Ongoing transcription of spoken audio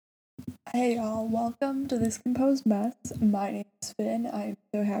Hey y'all, welcome to this composed mess. My name's Finn. I'm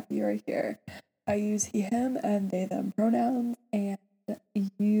so happy you're here. I use he, him, and they, them pronouns, and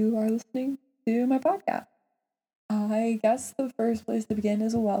you are listening to my podcast. I guess the first place to begin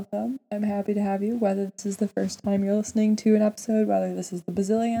is a welcome. I'm happy to have you, whether this is the first time you're listening to an episode, whether this is the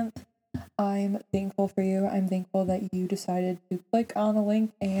bazillionth. I'm thankful for you. I'm thankful that you decided to click on a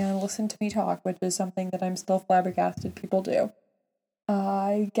link and listen to me talk, which is something that I'm still flabbergasted people do.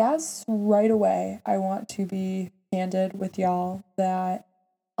 I guess right away I want to be candid with y'all that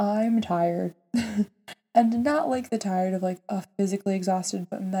I'm tired. And not like the tired of like physically exhausted,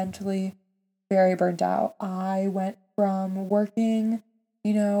 but mentally very burnt out. I went from working,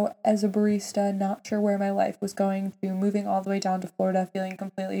 as a barista, not sure where my life was going, to moving all the way down to Florida, feeling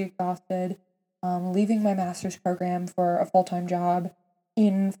completely exhausted, leaving my master's program for a full-time job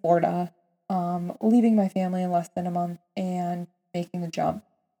in Florida, leaving my family in less than a month, and making the jump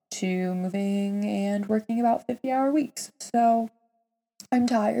to moving and working about 50-hour weeks. So I'm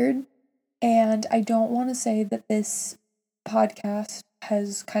tired, and I don't want to say that this podcast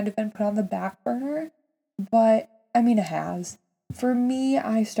has kind of been put on the back burner, but I mean, it has. For me,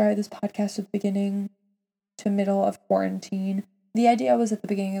 I started this podcast at the beginning to middle of quarantine. The idea was at the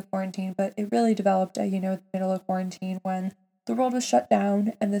beginning of quarantine, but it really developed at, the middle of quarantine when the world was shut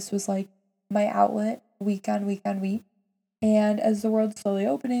down, and this was like my outlet week on week on week. And as the world's slowly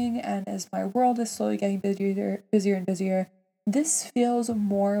opening and as my world is slowly getting busier and busier, this feels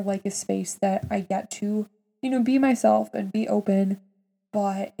more like a space that I get to, be myself and be open,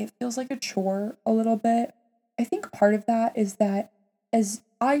 but it feels like a chore a little bit. I think part of that is that as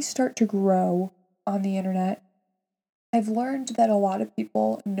I start to grow on the internet, I've learned that a lot of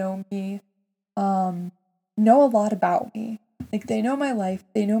people know me, know a lot about me. Like they know my life,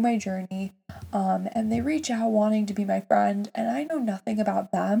 they know my journey, and they reach out wanting to be my friend, and I know nothing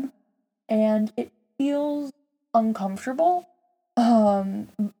about them, and it feels uncomfortable. And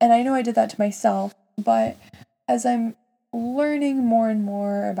I know I did that to myself, but as I'm learning more and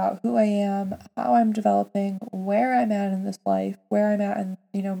more about who I am, how I'm developing, where I'm at in this life, where I'm at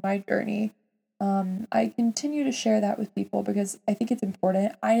in, my journey, I continue to share that with people because I think it's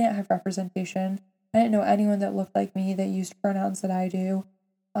important. I didn't have representation. I didn't know anyone that looked like me that used pronouns that I do.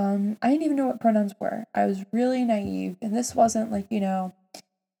 I didn't even know what pronouns were. I was really naive, and this wasn't like, 10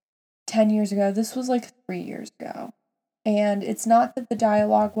 years ago. This was like 3 years ago. And it's not that the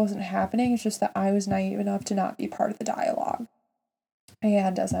dialogue wasn't happening, it's just that I was naive enough to not be part of the dialogue.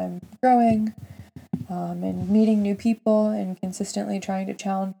 And as I'm growing, and meeting new people and consistently trying to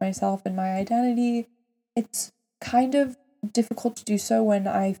challenge myself and my identity, it's kind of difficult to do so when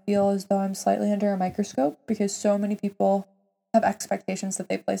I feel as though I'm slightly under a microscope because so many people have expectations that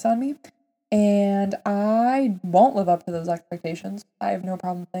they place on me. And I won't live up to those expectations. I have no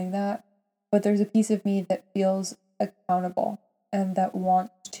problem saying that. But there's a piece of me that feels accountable and that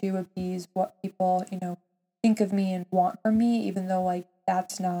wants to appease what people, think of me and want from me, even though, like,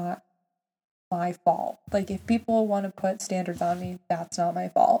 that's not my fault. Like, if people want to put standards on me, that's not my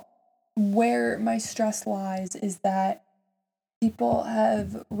fault. Where my stress lies is that people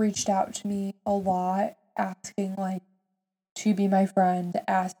have reached out to me a lot asking, like, to be my friend,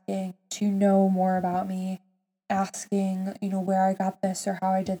 asking to know more about me, asking, where I got this or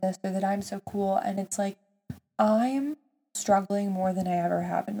how I did this or that I'm so cool. And it's like, I'm struggling more than I ever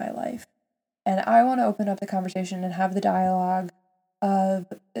have in my life. And I want to open up the conversation and have the dialogue of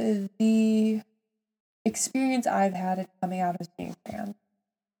the experience I've had in coming out as being trans.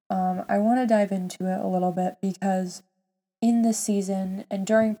 I want to dive into it a little bit because in this season and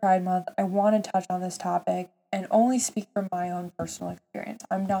during Pride Month, I want to touch on this topic and only speak from my own personal experience.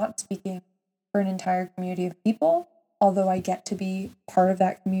 I'm not speaking for an entire community of people, although I get to be part of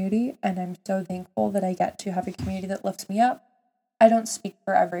that community, and I'm so thankful that I get to have a community that lifts me up. I don't speak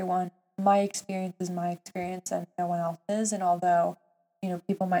for everyone. My experience is my experience and no one else's, and although,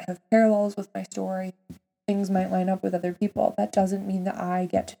 people might have parallels with my story, things might line up with other people, that doesn't mean that I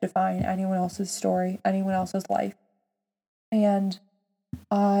get to define anyone else's story, anyone else's life. And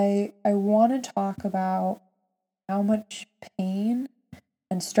I want to talk about how much pain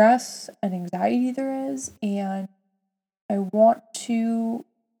and stress and anxiety there is, and I want to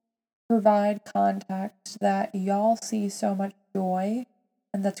provide context that y'all see so much joy,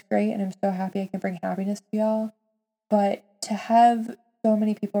 and that's great, and I'm so happy I can bring happiness to y'all. But to have so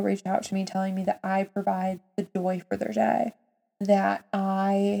many people reach out to me telling me that I provide the joy for their day, that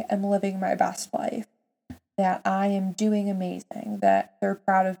I am living my best life, that I am doing amazing, that they're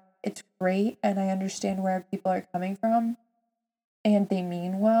proud of, it's great, and I understand where people are coming from, and they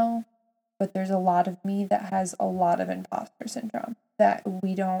mean well, but there's a lot of me that has a lot of imposter syndrome that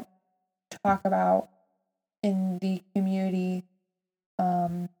we don't talk about in the community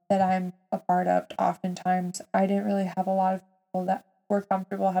that I'm a part of, oftentimes I didn't really have a lot of people that were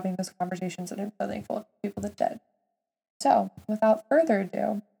comfortable having those conversations, and I'm so thankful for people that did. So, without further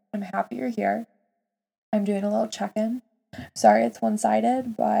ado, I'm happy you're here. I'm doing a little check-in. Sorry it's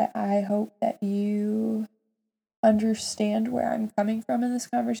one-sided, but I hope that you understand where I'm coming from in this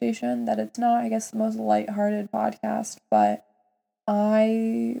conversation, that it's not, I guess, the most lighthearted podcast, but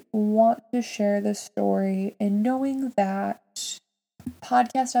I want to share this story in knowing that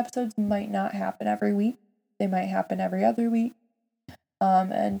podcast episodes might not happen every week. They might happen every other week.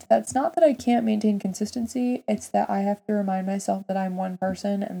 And that's not that I can't maintain consistency. It's that I have to remind myself that I'm one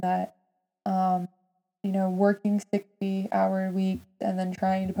person, and that, working 60-hour weeks and then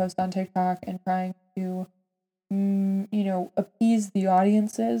trying to post on TikTok and trying to, appease the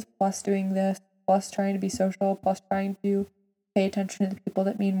audiences, plus doing this, plus trying to be social, plus trying to pay attention to the people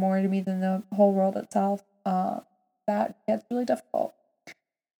that mean more to me than the whole world itself, that gets really difficult.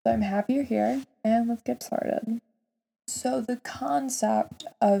 So I'm happy you're here, and let's get started. So the concept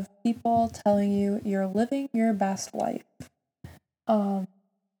of people telling you you're living your best life,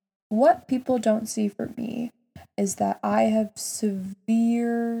 what people don't see for me is that I have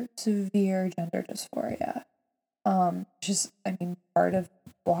severe gender dysphoria. Just, part of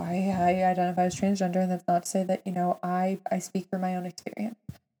why I identify as transgender, and that's not to say that, I speak from my own experience.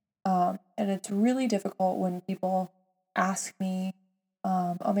 And it's really difficult when people ask me,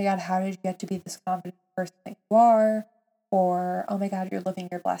 oh my God, how did you get to be this confident person that you are? Or, oh my God, you're living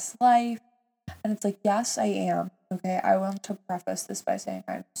your blessed life. And it's like, yes, I am. Okay, I want to preface this by saying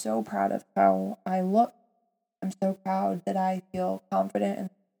I'm so proud of how I look. I'm so proud that I feel confident in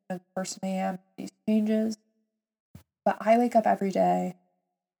the person I am, these changes. But I wake up every day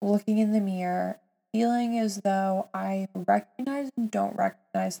looking in the mirror, feeling as though I recognize and don't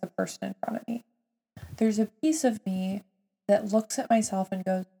recognize the person in front of me. There's a piece of me that looks at myself and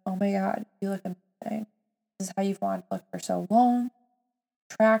goes, oh my God, you look amazing. This is how you've wanted to look for so long.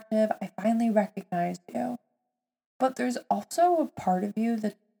 Attractive. I finally recognized you. But there's also a part of you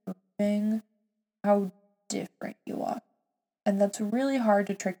that's proving how different you look. And that's really hard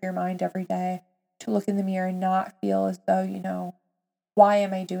to trick your mind every day, to look in the mirror and not feel as though, why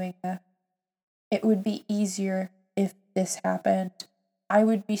am I doing this? It would be easier if this happened. I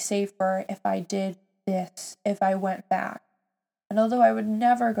would be safer if I did this, if I went back. And although I would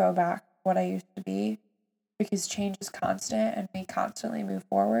never go back to what I used to be, because change is constant and we constantly move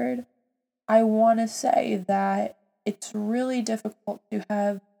forward, I want to say that it's really difficult to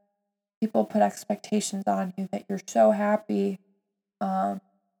have people put expectations on you that you're so happy,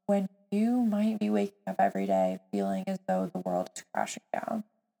 when you might be waking up every day feeling as though the world is crashing down,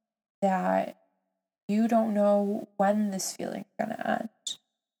 that you don't know when this feeling is going to end,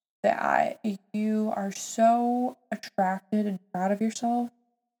 that you are so attracted and proud of yourself,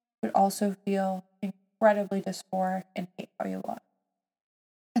 but also feel incredibly dysphoric and hate how you look.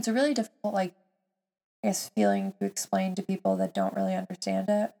 It's a really difficult, feeling to explain to people that don't really understand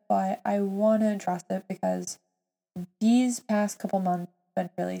it, but I want to address it because these past couple months have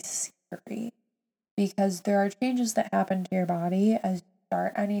been really scary, because there are changes that happen to your body as you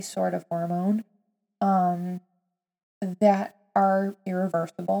start any sort of hormone, that are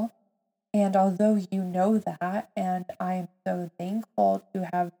irreversible. And although you know that, and I am so thankful to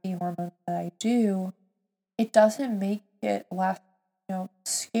have the hormones that I do, it doesn't make it less,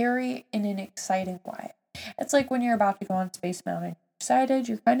 scary in an exciting way. It's like when you're about to go on Space Mountain. You're excited,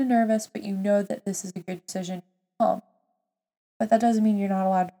 you're kind of nervous, but you know that this is a good decision. But that doesn't mean you're not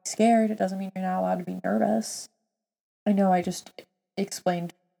allowed to be scared. It doesn't mean you're not allowed to be nervous. I know I just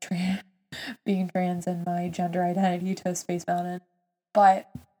explained being trans and my gender identity to Space Mountain,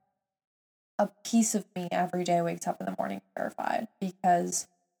 but a piece of me every day wakes up in the morning terrified, because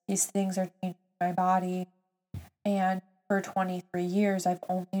these things are changing my body. And for 23 years, I've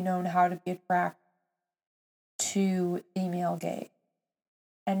only known how to be attracted to the male gaze.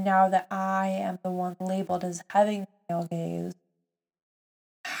 And now that I am the one labeled as having male gaze,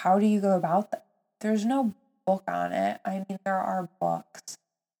 how do you go about that? There's no book on it. I mean, there are books,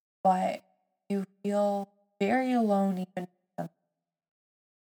 but you feel very alone even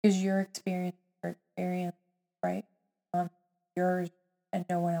because your experience, right? Yours and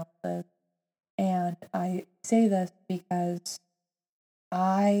no one else's. And I say this because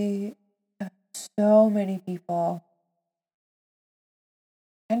I have so many people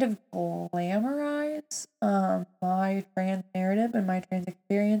kind of glamorize my trans narrative and my trans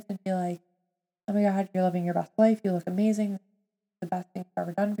experience and be like, oh my God, you're living your best life. You look amazing. The best thing you've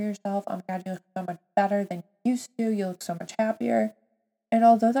ever done for yourself. Oh my God, you look so much better than you used to. You look so much happier. And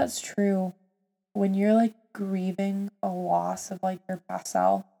although that's true, when you're like grieving a loss of like your past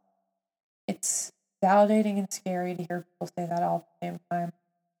self, it's validating and scary to hear people say that all at the same time.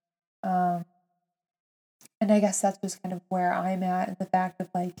 And I guess that's just kind of where I'm at, and the fact of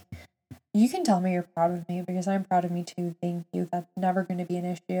like, you can tell me you're proud of me because I'm proud of me too. Thank you. That's never going to be an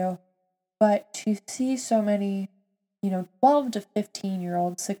issue. But to see so many, 12 to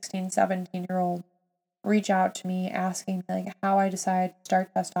 15-year-olds, 16, 17-year-olds reach out to me asking like how I decided to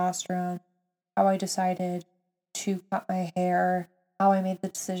start testosterone, how I decided to cut my hair, how I made the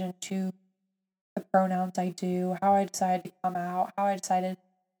decision to the pronouns I do, how I decided to come out, how I decided.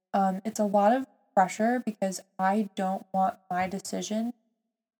 It's a lot of pressure because I don't want my decision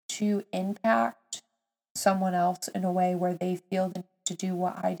to impact someone else in a way where they feel the need to do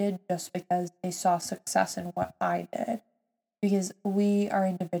what I did just because they saw success in what I did. Because we are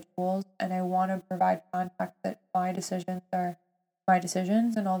individuals, and I want to provide context that my decisions are my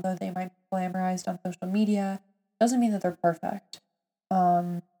decisions, and although they might be glamorized on social media, doesn't mean that they're perfect.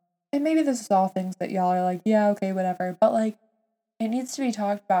 And maybe this is all things that y'all are like, yeah, okay, whatever, but like, it needs to be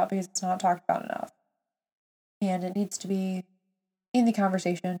talked about because it's not talked about enough. And it needs to be in the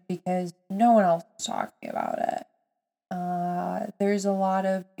conversation because no one else is talking about it. There's a lot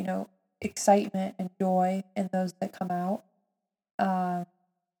of, excitement and joy in those that come out.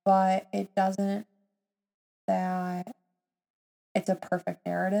 But it doesn't that it's a perfect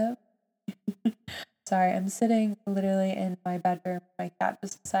narrative. Sorry, I'm sitting literally in my bedroom. My cat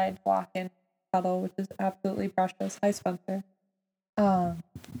just decided to walk in, cuddle, which is absolutely precious. Hi, Spencer. But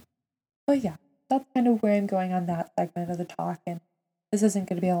yeah, that's kind of where I'm going on that segment of the talk. And this isn't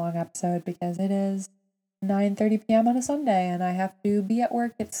going to be a long episode because it is 9:30 p.m. on a Sunday, and I have to be at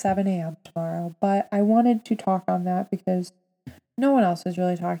work at 7 a.m. tomorrow. But I wanted to talk on that because no one else is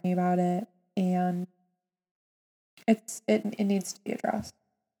really talking about it, and it needs to be addressed.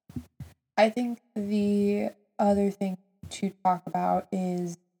 I think the other thing to talk about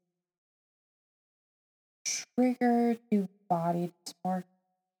is trigger to body dysmorphia.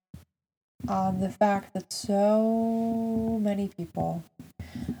 The fact that so many people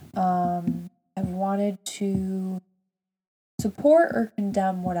have wanted to support or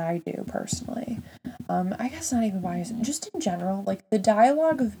condemn what I do personally. I guess not even bias, just in general. Like, the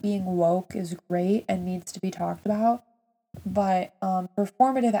dialogue of being woke is great and needs to be talked about, but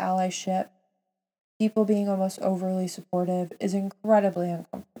performative allyship, people being almost overly supportive, is incredibly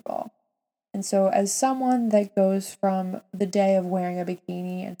uncomfortable. And so, as someone that goes from the day of wearing a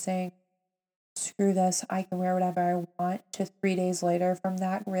bikini and saying, screw this, I can wear whatever I want, to 3 days later from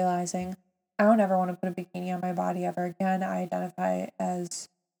that realizing I don't ever want to put a bikini on my body ever again. I identify as,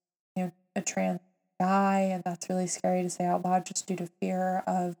 a trans guy, and that's really scary to say out loud just due to fear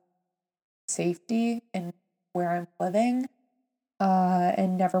of safety and where I'm living,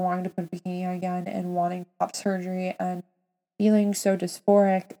 and never wanting to put a bikini on again and wanting top surgery and feeling so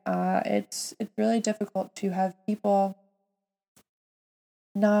dysphoric. It's really difficult to have people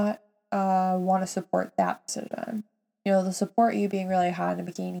not want to support that decision. They'll support you being really hot in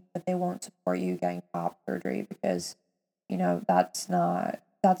a bikini, but they won't support you getting top surgery because,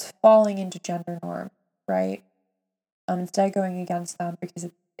 that's falling into gender norm, right? Instead going against them because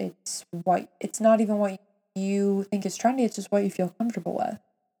it's not even what you think is trendy, it's just what you feel comfortable with.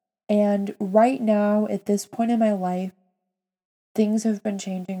 And right now, at this point in my life, things have been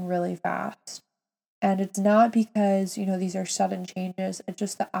changing really fast. And it's not because, these are sudden changes. It's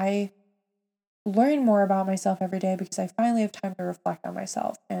just that I learn more about myself every day because I finally have time to reflect on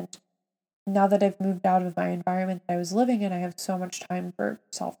myself. And now that I've moved out of my environment that I was living in, I have so much time for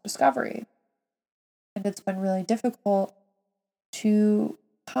self-discovery. And it's been really difficult to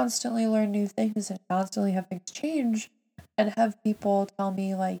constantly learn new things and constantly have things change and have people tell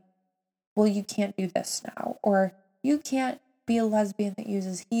me like, well, you can't do this now, or you can't be a lesbian that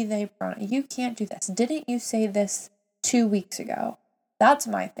uses he, they pronoun. You can't do this. Didn't you say this 2 weeks ago? That's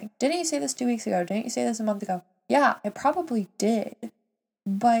my thing. Didn't you say this 2 weeks ago? Didn't you say this a month ago? Yeah, I probably did.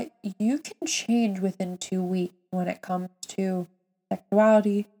 But you can change within 2 weeks when it comes to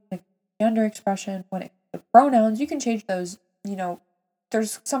sexuality, like gender expression, when it comes to pronouns. You can change those,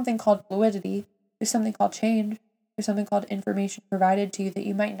 there's something called fluidity. There's something called change. There's something called information provided to you that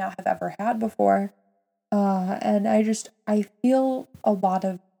you might not have ever had before. And I feel a lot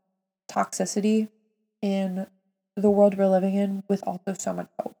of toxicity in the world we're living in with also so much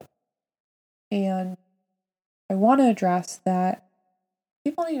hope. And I want to address that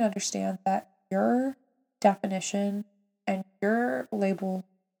people need to understand that your definition and your label,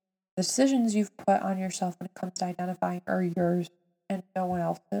 the decisions you've put on yourself when it comes to identifying, are yours and no one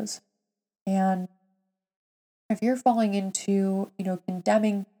else's. And if you're falling into,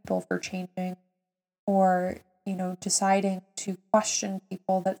 condemning people for changing or, deciding to question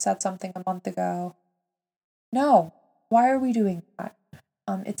people that said something a month ago. No, why are we doing that?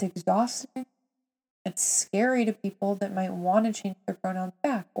 It's exhausting. It's scary to people that might want to change their pronouns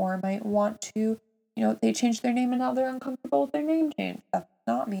back or might want to, they change their name and now they're uncomfortable with their name change. That's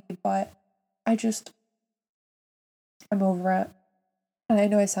not me, but I'm over it. And I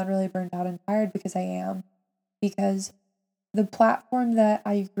know I sound really burned out and tired because I am, because the platform that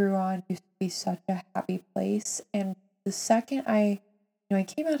I grew on used to be such a happy place. And the second I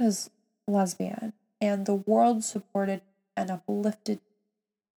came out as lesbian and the world supported and uplifted.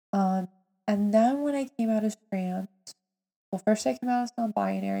 And then when I came out as trans, well, first I came out as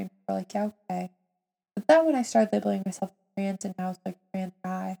non-binary, and people were like, yeah, okay. But then when I started labeling myself trans and now it's like trans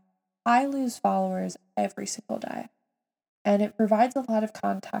guy, I lose followers every single day. And it provides a lot of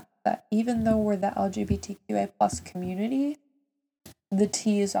context that even though we're the LGBTQA plus community, the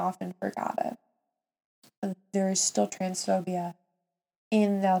T is often forgotten. There is still transphobia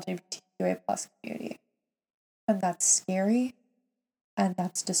in the LGBTQA plus community. And that's scary, and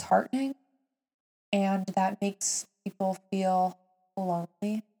that's disheartening, and that makes people feel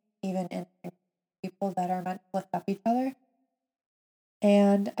lonely, even in people that are meant to lift up each other.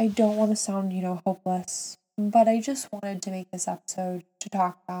 And I don't want to sound, hopeless, but I just wanted to make this episode to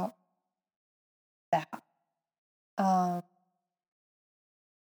talk about that.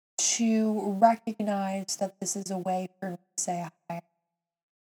 To recognize that this is a way for me to say hi,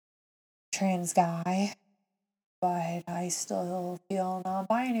 trans guy, but I still feel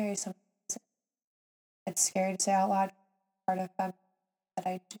non-binary sometimes. It's scary to say out loud part of them that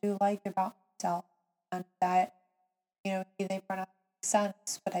I do like about myself, and that, they pronounce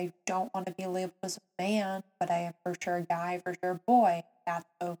sense, but I don't want to be labeled as a man, but I am for sure a guy, for sure a boy. That's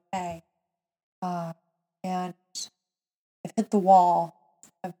okay. And I've hit the wall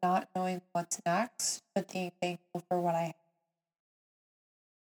of not knowing what's next, but being thankful for what I have.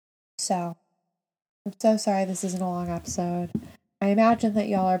 So, I'm so sorry this isn't a long episode. I imagine that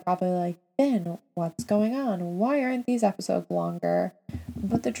y'all are probably like, Finn, what's going on? Why aren't these episodes longer?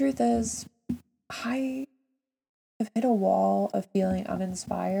 But the truth is, I have hit a wall of feeling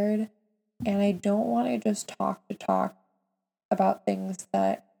uninspired, and I don't want to just talk about things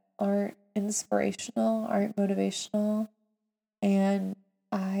that aren't inspirational, aren't motivational, and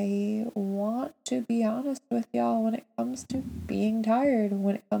I want to be honest with y'all when it comes to being tired,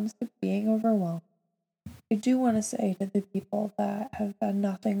 when it comes to being overwhelmed. I do want to say to the people that have been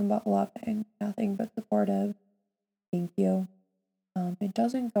nothing but loving, nothing but supportive, thank you. It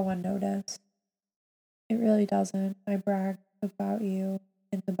doesn't go unnoticed. It really doesn't. I brag about you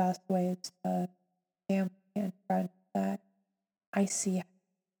in the best ways to family and friends that I see how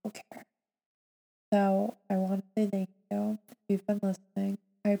people care. So I want to say thank you. If you've been listening,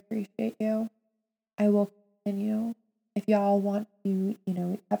 I appreciate you. I will continue. If y'all want to,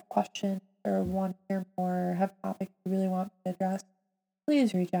 have questions or want to hear more or have topics you really want to address,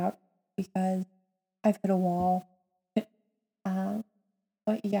 please reach out because I've hit a wall.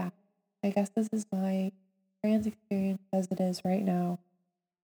 But yeah, I guess this is my trans experience as it is right now,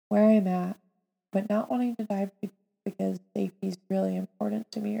 where I'm at, but not wanting to dive too deep because safety is really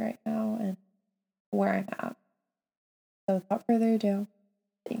important to me right now and where I'm at. So without further ado,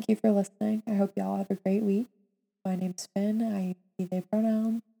 thank you for listening. I hope y'all have a great week. My name's Finn. I use he, they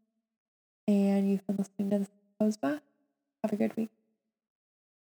pronouns. And you've been listening to This Composed Math. Have a good week.